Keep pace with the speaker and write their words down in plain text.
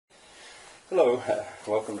Hello,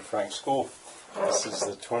 welcome to Frank's School. This is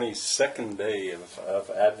the 22nd day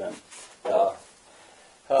of Advent.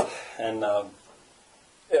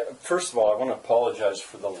 First of all, I want to apologize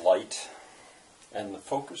for the light and the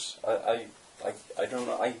focus. I don't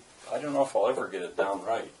know. I don't know if I'll ever get it down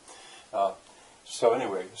right. So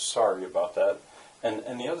anyway, sorry about that.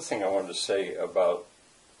 And the other thing I wanted to say about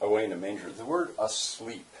Away in a Manger, the word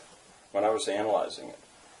asleep, when I was analyzing it,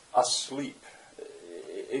 asleep,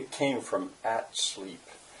 it came from at sleep.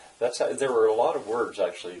 There were a lot of words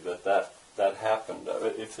actually that happened.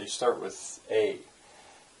 If they start with a,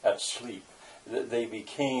 at sleep, they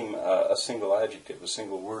became a single adjective, a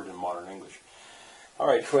single word in modern English. All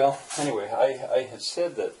right. Well, anyway, I had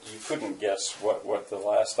said that you couldn't guess what the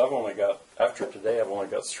last. After today, I've only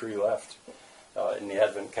got 3 left in the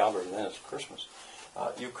Advent calendar, and then it's Christmas.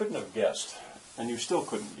 You couldn't have guessed, and you still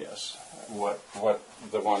couldn't guess what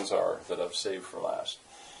the ones are that I've saved for last.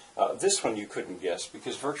 This one you couldn't guess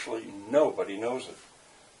because virtually nobody knows it.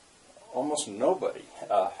 Almost nobody.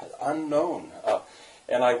 Unknown.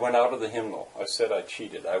 And I went out of the hymnal. I said I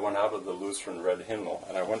cheated. I went out of the Lutheran Red Hymnal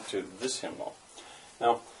and I went to this hymnal.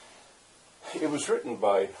 Now, it was written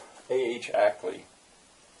by A.H. Ackley,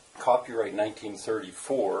 copyright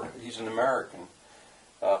 1934. He's an American.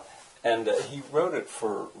 And he wrote it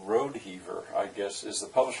for Roadheaver, I guess, is the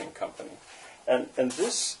publishing company. And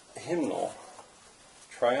this hymnal,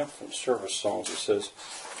 Triumphant Service Songs, it says,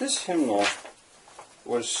 this hymnal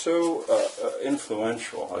was so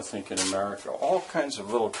influential, I think, in America. All kinds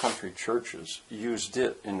of little country churches used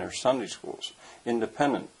it in their Sunday schools,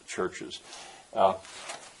 independent churches.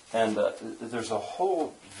 And there's a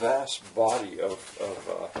whole vast body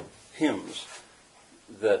of hymns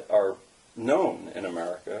that are known in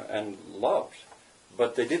America and loved,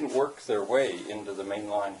 but they didn't work their way into the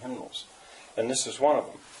mainline hymnals. And this is one of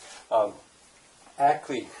them.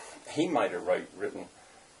 Ackley, he might have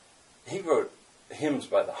he wrote hymns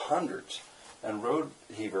by the hundreds, and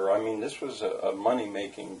Roadheaver, I mean, this was a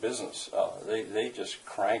money-making business. They just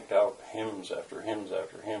cranked out hymns after hymns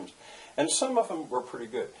after hymns, and some of them were pretty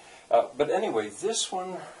good. But anyway, this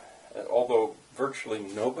one, although virtually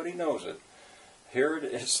nobody knows it, here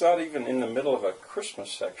it's not even in the middle of a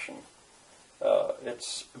Christmas section.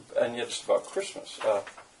 And yet it's about Christmas.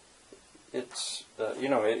 It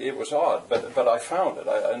was odd, but I found it.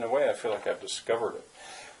 In a way, I feel like I've discovered it.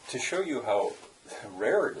 To show you how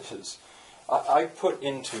rare it is, I put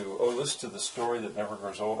into, listen to the story that never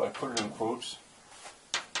grows old, I put it in quotes,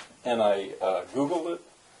 and I Googled it,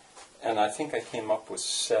 and I think I came up with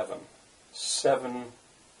 7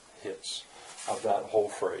 hits of that whole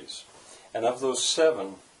phrase. And of those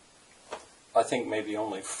 7, I think maybe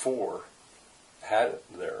only 4 had it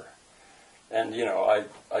there. And,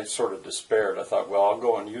 I sort of despaired. I thought, well, I'll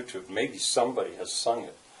go on YouTube. Maybe somebody has sung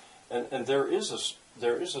it. And there is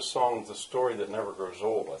a song, The Story That Never Grows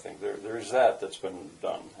Old, I think. There is that's been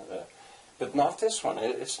done. But not this one.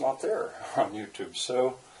 It's not there on YouTube.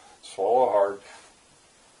 So, swallow hard.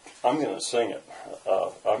 I'm going to sing it.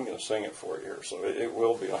 I'm going to sing it for you here. So it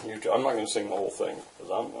will be on YouTube. I'm not going to sing the whole thing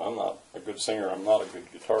because I'm not a good singer. I'm not a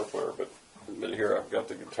good guitar player. But here I've got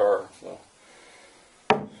the guitar. So.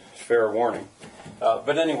 Fair warning.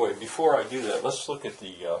 But anyway, before I do that, let's look at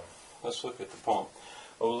the poem.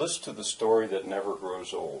 Oh, listen to the story that never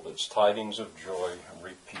grows old. Its tidings of joy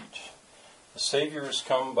repeat. The Savior is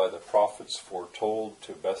come by the prophets foretold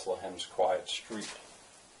to Bethlehem's quiet street.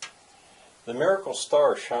 The miracle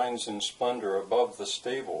star shines in splendor above the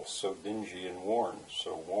stable, so dingy and worn,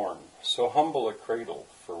 so humble a cradle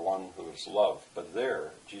for one who is loved. But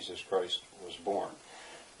there, Jesus Christ was born.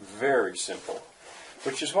 Very simple.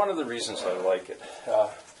 Which is one of the reasons I like it.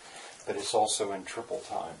 But it's also in triple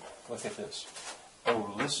time. Look at this.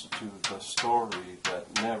 Oh, listen to the story that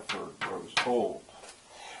never grows old.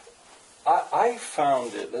 I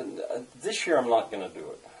found it, and this year I'm not going to do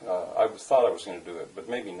it. I thought I was going to do it, but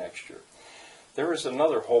maybe next year. There is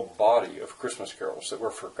another whole body of Christmas carols that were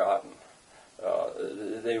forgotten.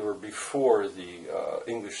 They were before the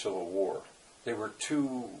English Civil War. They were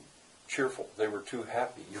too cheerful. They were too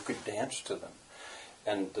happy. You could dance to them.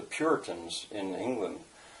 And the Puritans in England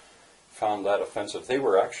found that offensive. They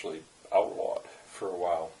were actually outlawed for a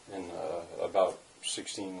while in about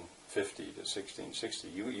 1650 to 1660.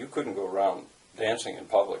 You couldn't go around dancing in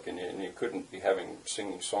public, and you couldn't be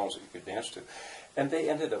singing songs that you could dance to. And they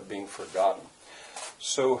ended up being forgotten.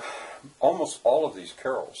 So almost all of these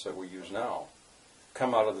carols that we use now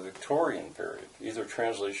come out of the Victorian period, either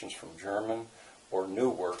translations from German or new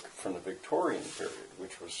work from the Victorian period,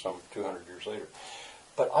 which was some 200 years later.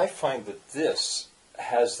 But I find that this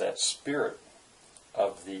has that spirit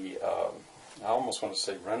of the I almost want to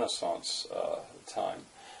say Renaissance time.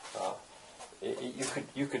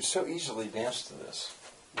 You could so easily dance to this.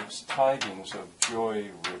 It's tidings of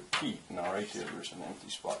joy repeat. Now right there's an empty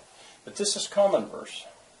spot. But this is common verse.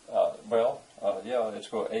 Let's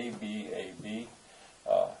go A, B, A, B.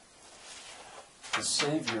 The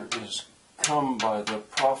Savior is come by the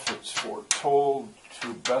prophets foretold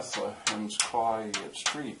to Bethlehem's quiet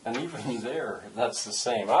street. And even there, that's the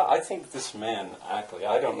same. I think this man, Ackley,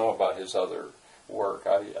 I don't know about his other work.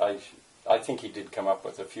 I think he did come up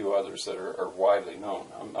with a few others that are widely known.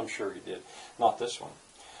 I'm sure he did. Not this one.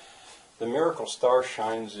 The miracle star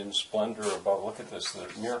shines in splendor above. Look at this. The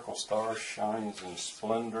miracle star shines in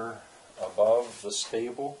splendor above the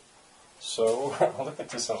stable. So look at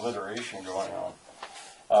this alliteration going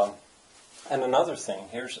on. And another thing,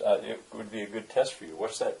 here's it would be a good test for you.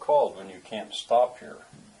 What's that called when you can't stop here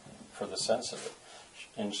for the sense of it?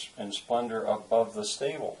 In splendor above the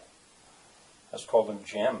stable. That's called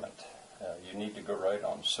enjambment. You need to go right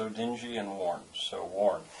on. So dingy and worn. So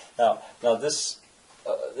worn. Now this,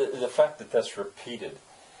 the fact that that's repeated,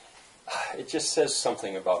 it just says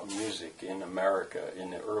something about music in America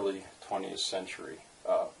in the early 20th century.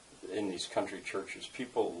 In these country churches,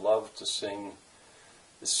 people love to sing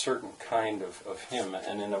a certain kind of hymn,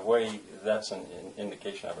 and in a way, that's an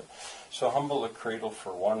indication of it. So humble a cradle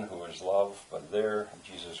for one who is love, but there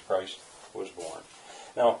Jesus Christ was born.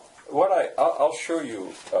 Now, I'll show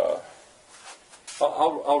you.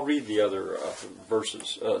 I'll read the other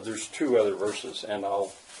verses. There's two other verses, and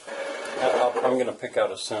I'm going to pick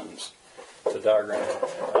out a sentence to diagram,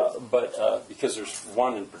 but because there's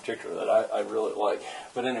one in particular that I really like.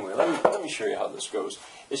 But anyway, let me show you how this goes.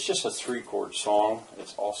 It's just a 3-chord song.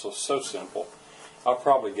 It's also so simple. I'll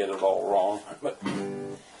probably get it all wrong, but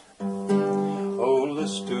oh,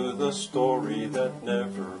 listen to the story that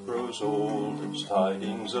never grows old. Its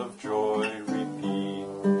tidings of joy repeat.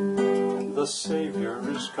 The Savior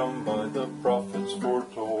is come by the prophets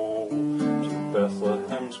foretold to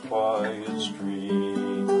Bethlehem's quiet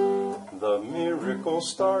street. The miracle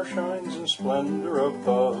star shines in splendor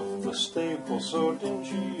above the stable, so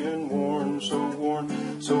dingy and worn,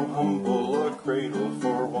 so humble a cradle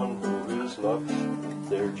for one who is loved.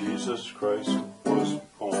 There Jesus Christ was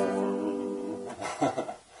born.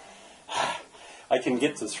 I can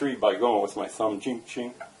get to 3 by going with my thumb, chink,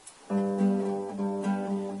 chink.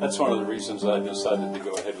 That's one of the reasons I decided to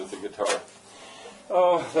go ahead with the guitar.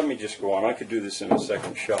 Oh, let me just go on. I could do this in a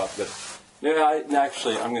second shot, but yeah,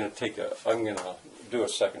 I'm going to do a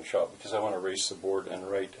second shot because I want to erase the board and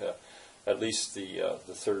write at least the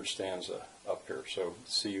third stanza up here. So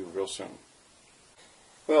see you real soon.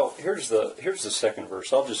 Well, here's the second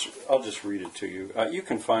verse. I'll just read it to you. You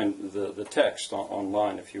can find the text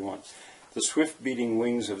online if you want. The swift beating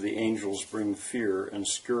wings of the angels bring fear and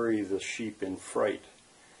scurry the sheep in fright.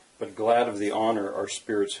 But glad of the honor are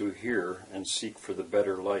spirits who hear and seek for the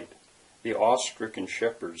better light. The awe-stricken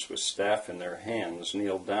shepherds with staff in their hands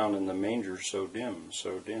kneel down in the manger so dim,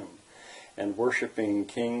 and worshiping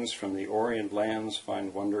kings from the Orient lands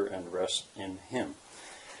find wonder and rest in him.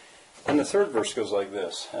 And the third verse goes like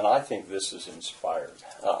this, and I think this is inspired.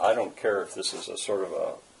 I don't care if this is a sort of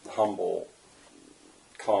a humble,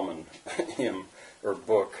 common hymn or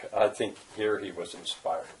book. I think here he was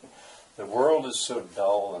inspired. The world is so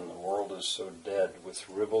dull and the world is so dead with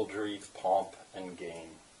ribaldry, pomp, and gain.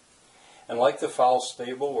 And like the foul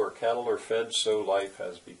stable where cattle are fed, so life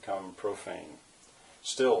has become profane.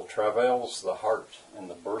 Still travails the heart in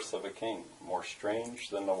the birth of a king, more strange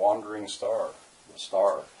than the wandering star, the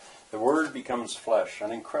star. The word becomes flesh,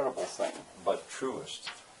 an incredible thing, but truest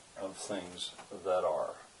of things that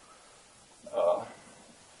are.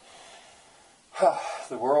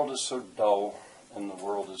 The world is so dull and the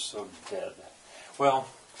world is so dead. Well,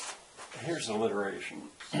 here's alliteration.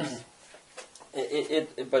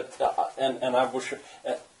 And I wish,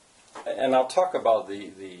 and I'll talk about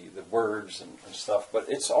the words and stuff, but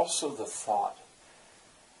it's also the thought.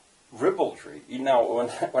 Ribaldry. You know,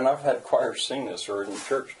 when I've had choirs sing this or in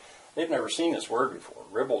church, they've never seen this word before.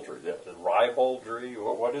 Ribaldry, the ribaldry.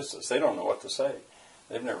 What is this? They don't know what to say.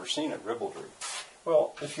 They've never seen it. Ribaldry.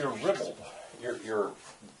 Well, if you're ribald, you're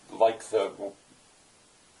like the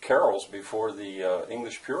carols before the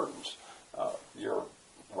English Puritans. You're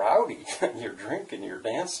rowdy. You're drinking. You're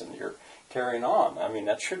dancing. You're carrying on. I mean,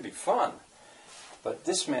 that should be fun. But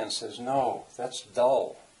this man says, no, that's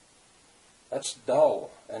dull. That's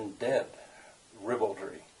dull and dead.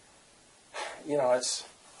 Ribaldry. You know, it's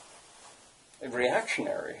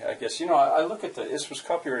reactionary, I guess. You know, I look at this was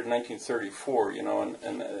copyrighted in 1934, you know,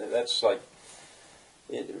 and that's like,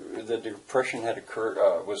 the Depression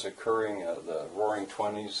was occurring, the Roaring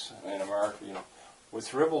Twenties in America,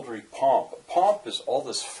 with ribaldry pomp. Pomp is all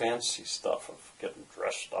this fancy stuff of getting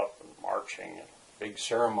dressed up and marching and big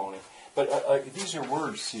ceremony. But these are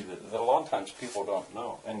words, see, that a lot of times people don't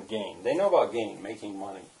know. And gain. They know about gain, making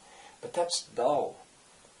money. But that's dull.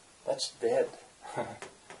 That's dead.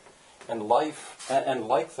 And life, and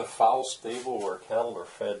like the foul stable where cattle are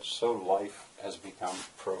fed, so life has become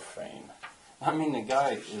profane. I mean, the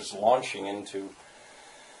guy is launching into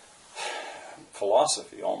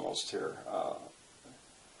philosophy almost here.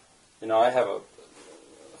 I have a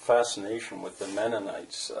fascination with the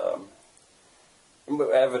Mennonites,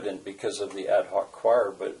 evident because of the ad hoc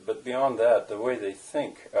choir, but beyond that, the way they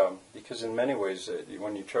think, because in many ways,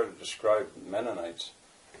 when you try to describe Mennonites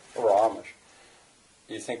or Amish,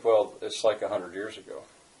 you think, well, it's like 100 years ago.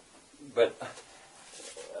 But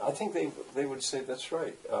I think they would say that's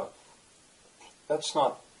right. That's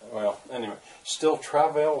not, well, anyway. Still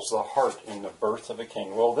travails the heart in the birth of a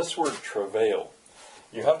king. Well, this word travail,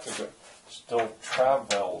 you have to go, still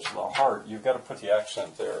travails the heart. You've got to put the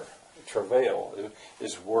accent there. Travail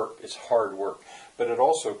is work, it's hard work. But it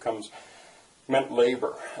also meant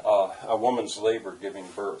labor. A woman's labor giving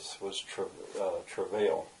birth was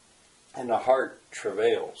travail. And the heart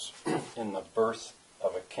travails in the birth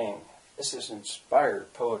of a king. This is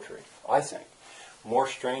inspired poetry, I think. More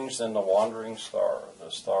strange than the wandering star.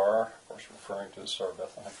 The star, of course, referring to the Star of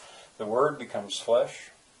Bethlehem. The Word becomes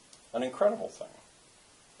flesh, an incredible thing,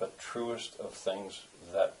 but truest of things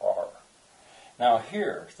that are. Now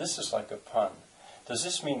here, this is like a pun. Does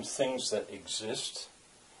this mean things that exist?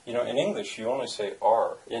 In English, you only say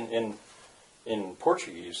are. In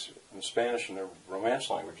Portuguese, in Spanish, and the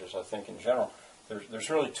Romance languages, I think in general, there's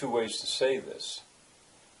really two ways to say this.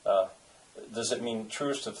 Does it mean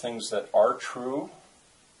truest of things that are true,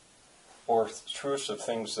 or truest of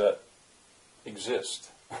things that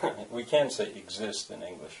exist? We can say exist in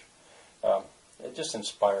English. It just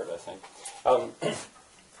inspired, I think.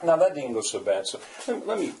 Now that didn't go so bad. So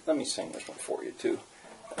let me sing this one for you too.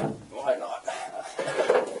 Why not?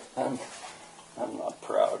 I'm not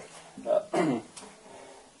proud.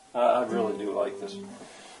 I really do like this.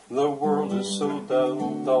 The world is so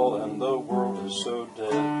dull, and the world is so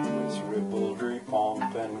dead, with ribaldry,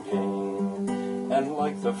 pomp, and gain. And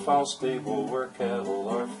like the foul stable where cattle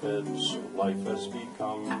are fed, so life has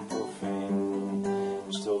become profane.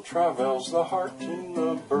 Still travails the heart in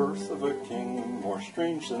the birth of a king, more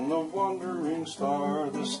strange than the wandering star,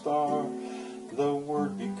 the star. The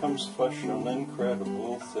Word becomes flesh, an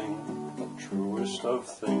incredible thing, the truest of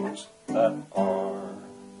things that are.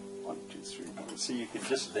 1, 2, 3. See, you could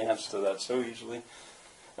just dance to that so easily.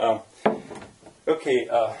 Okay,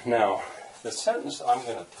 now, the sentence I'm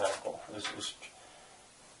going to tackle is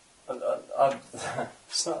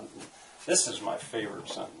it's not, this is my favorite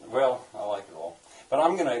sentence. Well, I like it all. But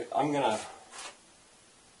I'm gonna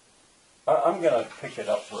pick it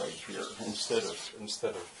up right here instead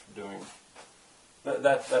of doing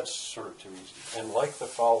that's sort of too easy. And like the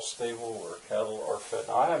foul stable where cattle are fed.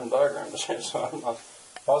 Now, I haven't diagrammed this yet, so I'm not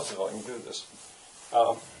positive I can do this.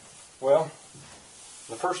 Well,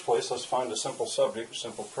 in the first place, let's find a simple subject, a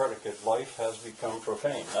simple predicate. Life has become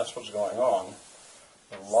profane. That's what's going on.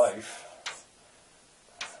 Life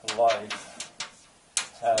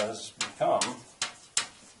has become.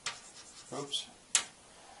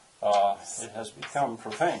 It has become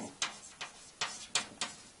profane.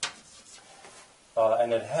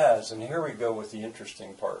 And it has, and here we go with the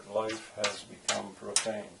interesting part. Life has become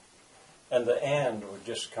profane. And the and would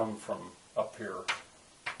just come from up here.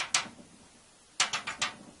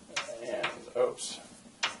 And,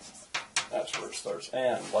 that's where it starts.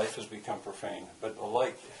 And life has become profane. But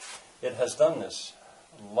like, it has done this.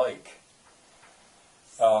 Like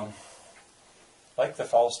the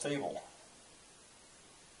foul stable.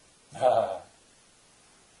 I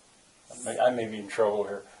may be in trouble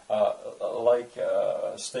here.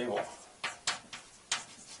 Stable.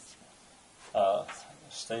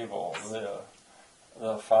 Stable,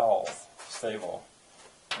 the foul stable,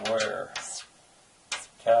 where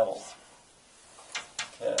cattle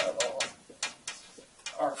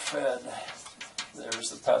are fed. There's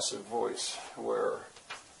the passive voice, where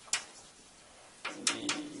the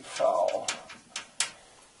foul,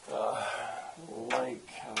 it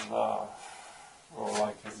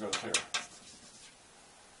goes here.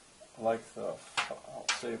 Like the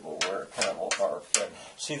stable where cattle are fed.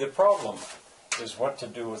 See, the problem is what to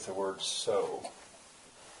do with the word so.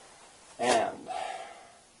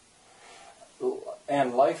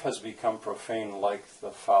 And life has become profane like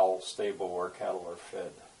the foul stable where cattle are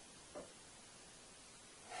fed.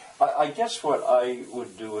 I guess what I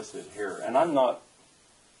would do with it here, and I'm not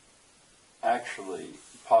actually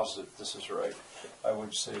positive this is right, I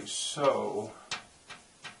would say so,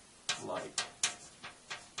 like.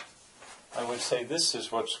 I would say this is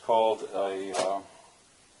what's called a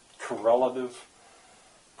correlative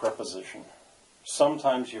preposition.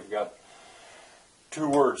 Sometimes you've got two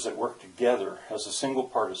words that work together as a single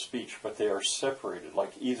part of speech, but they are separated,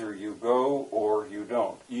 like either you go or you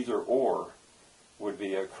don't. Either or would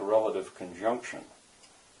be a correlative conjunction.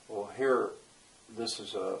 Well, here,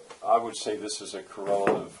 I would say this is a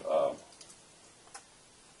correlative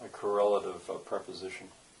preposition.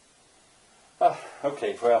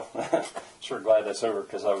 Okay, well, sure glad that's over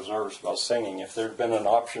because I was nervous about singing. If there'd been an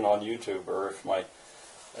option on YouTube, or if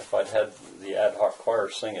I'd had the ad hoc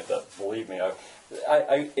choir sing it, believe me,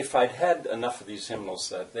 if I'd had enough of these hymnals,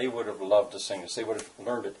 that they would have loved to sing this. They would have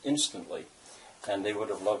learned it instantly, and they would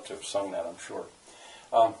have loved to have sung that, I'm sure.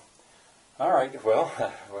 All right, well,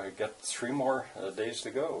 we've got 3 more days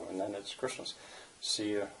to go, and then it's Christmas.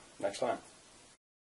 See you next time.